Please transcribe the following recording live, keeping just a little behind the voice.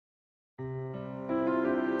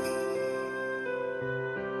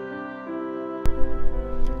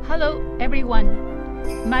Hello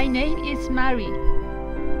everyone, my name is Mary.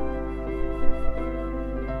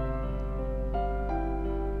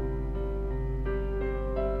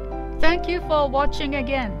 Thank you for watching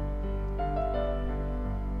again.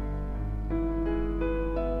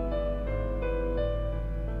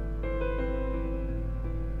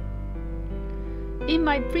 In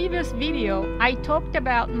my previous video, I talked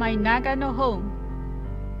about my Nagano home.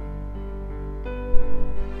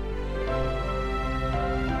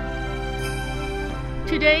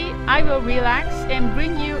 Today, I will relax and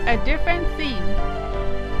bring you a different theme.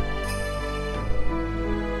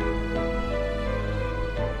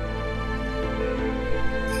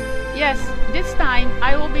 Yes, this time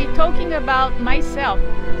I will be talking about myself.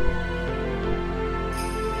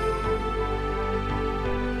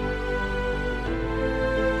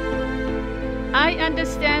 I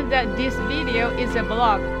understand that this video is a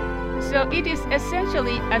blog, so it is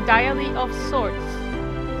essentially a diary of sorts.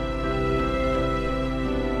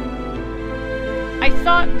 I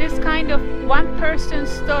thought this kind of one-person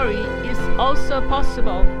story is also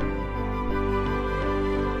possible.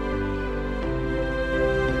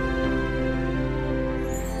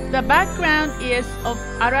 The background is of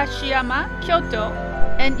Arashiyama, Kyoto,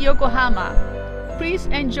 and Yokohama. Please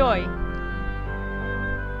enjoy.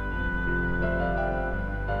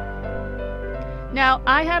 Now,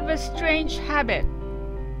 I have a strange habit.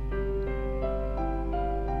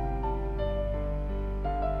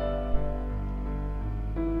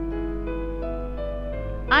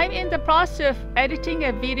 I'm in the process of editing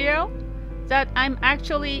a video that I'm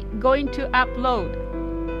actually going to upload.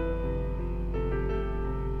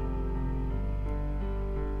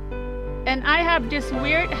 And I have this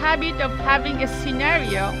weird habit of having a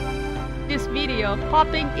scenario, this video,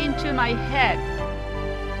 popping into my head.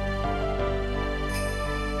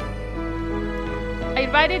 I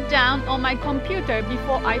write it down on my computer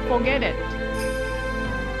before I forget it.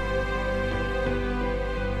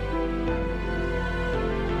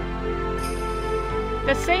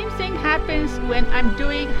 The same thing happens when I'm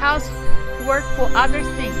doing housework for other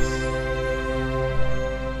things.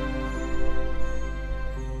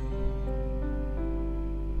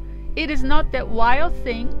 It is not that wild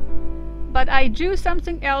thing, but I do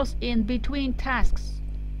something else in between tasks.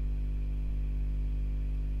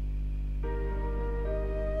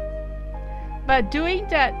 But doing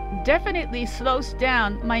that definitely slows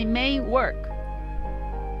down my main work.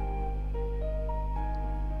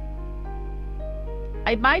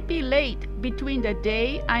 I might be late between the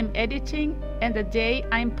day I'm editing and the day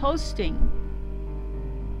I'm posting.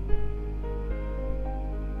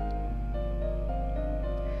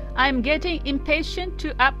 I'm getting impatient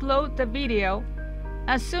to upload the video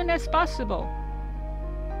as soon as possible.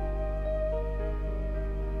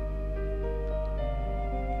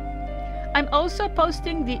 I'm also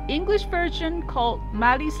posting the English version called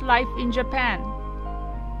Mari's Life in Japan.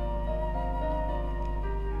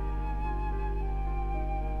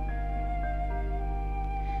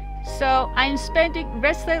 So I'm spending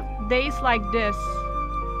restless days like this.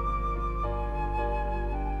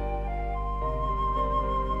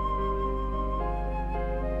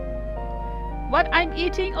 What I'm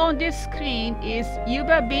eating on this screen is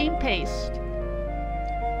yuba bean paste.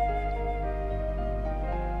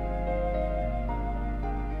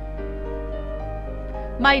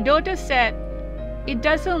 My daughter said, "It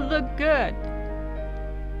doesn't look good."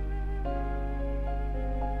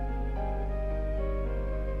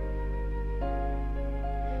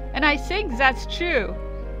 And I think that's true.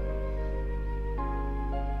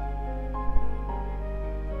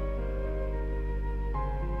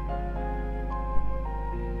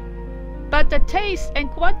 But the taste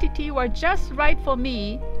and quantity were just right for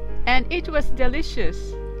me, and it was delicious.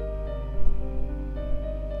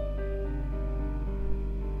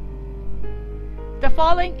 The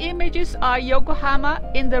following images are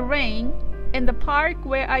Yokohama in the rain in the park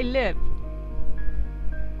where I live.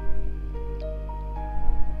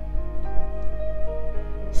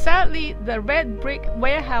 Sadly, the red brick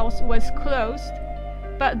warehouse was closed,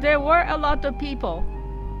 but there were a lot of people.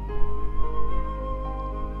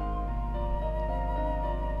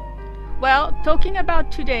 Well, talking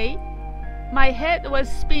about today, my head was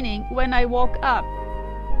spinning when I woke up.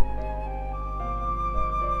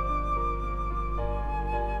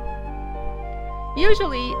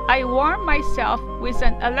 Usually, I warm myself with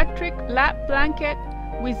an electric lap blanket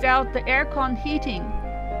without the aircon heating.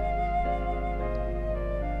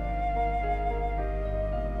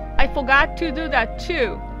 I forgot to do that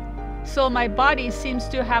too, so my body seems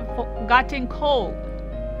to have gotten cold.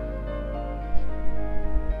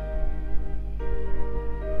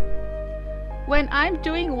 When I'm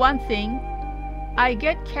doing one thing, I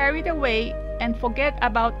get carried away and forget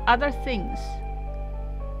about other things.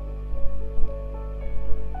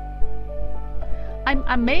 I'm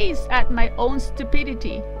amazed at my own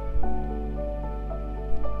stupidity.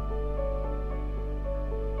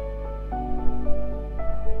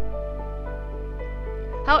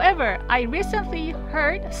 However, I recently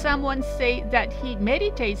heard someone say that he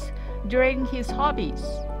meditates during his hobbies.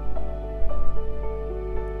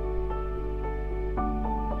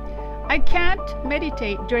 I can't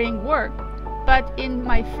meditate during work, but in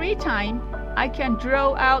my free time, I can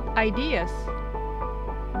draw out ideas.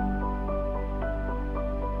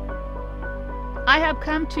 I have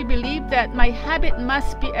come to believe that my habit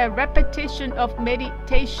must be a repetition of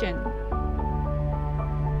meditation.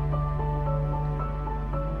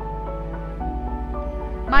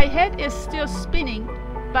 My head is still spinning,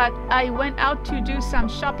 but I went out to do some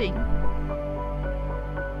shopping.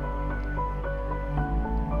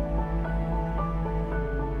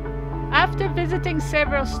 After visiting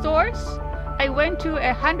several stores, I went to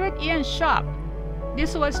a 100-yen shop.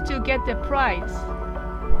 This was to get the prize.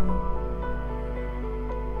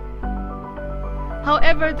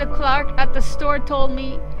 However, the clerk at the store told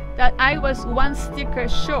me that I was one sticker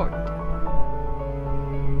short.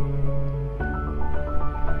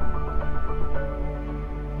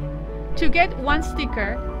 To get one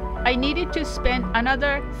sticker, I needed to spend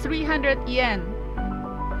another 300 yen.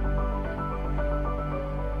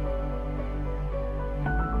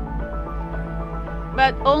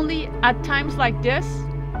 But only at times like this,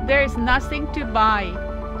 there is nothing to buy.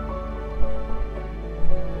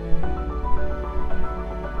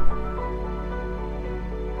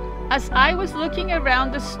 As I was looking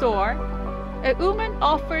around the store, a woman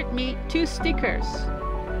offered me 2 stickers.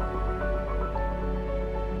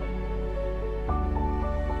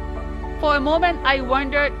 For a moment, I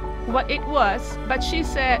wondered what it was, but she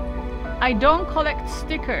said, "I don't collect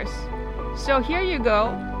stickers, so here you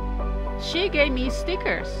go." She gave me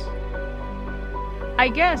stickers. I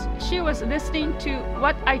guess she was listening to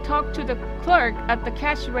what I talked to the clerk at the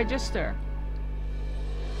cash register.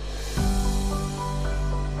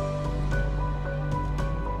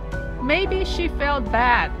 Maybe she felt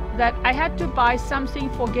bad that I had to buy something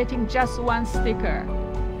for getting just one sticker.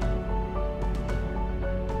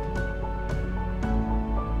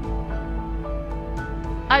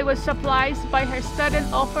 I was surprised by her sudden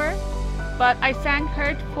offer, but I thanked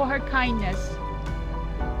her for her kindness.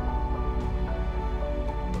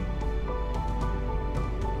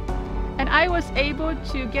 And I was able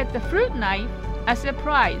to get the fruit knife as a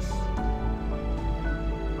prize.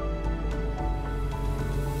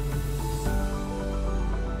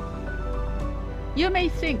 You may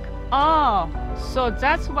think, "Oh, so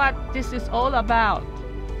that's what this is all about."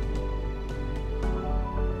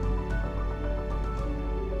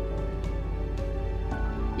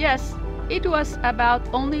 Yes, it was about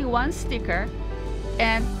only one sticker,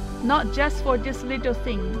 and not just for this little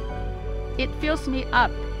thing. It fills me up.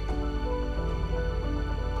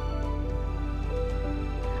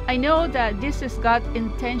 I know that this is God's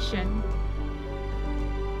intention.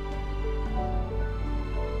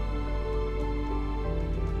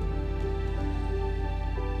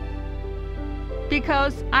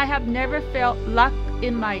 Because I have never felt luck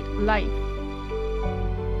in my life.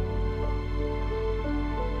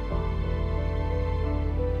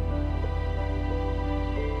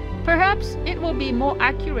 Perhaps it will be more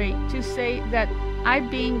accurate to say that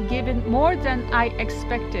I've been given more than I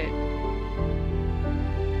expected.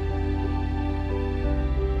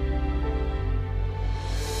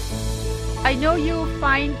 I know you'll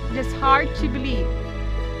find this hard to believe.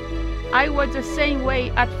 I was the same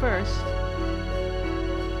way at first.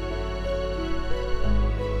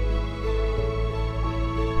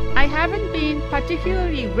 I haven't been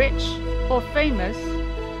particularly rich or famous,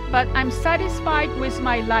 but I'm satisfied with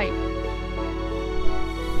my life.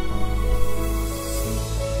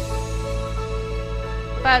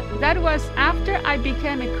 But that was after I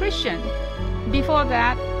became a Christian. Before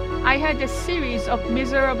that, I had a series of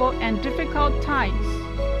miserable and difficult times.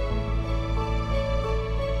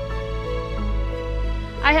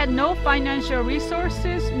 I had no financial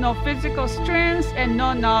resources, no physical strength, and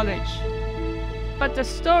no knowledge. But the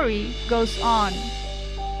story goes on.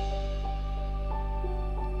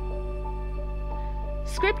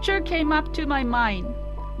 Scripture came up to my mind,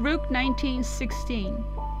 Luke 19:16.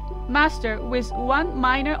 "Master, with one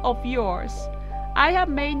mina of yours, I have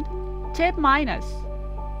made 10 minas."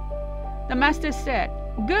 The master said,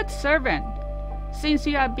 "Good servant, since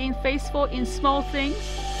you have been faithful in small things,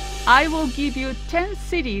 I will give you 10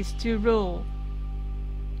 cities to rule."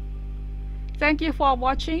 Thank you for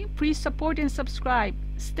watching. Please support and subscribe.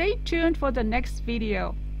 Stay tuned for the next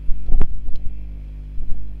video.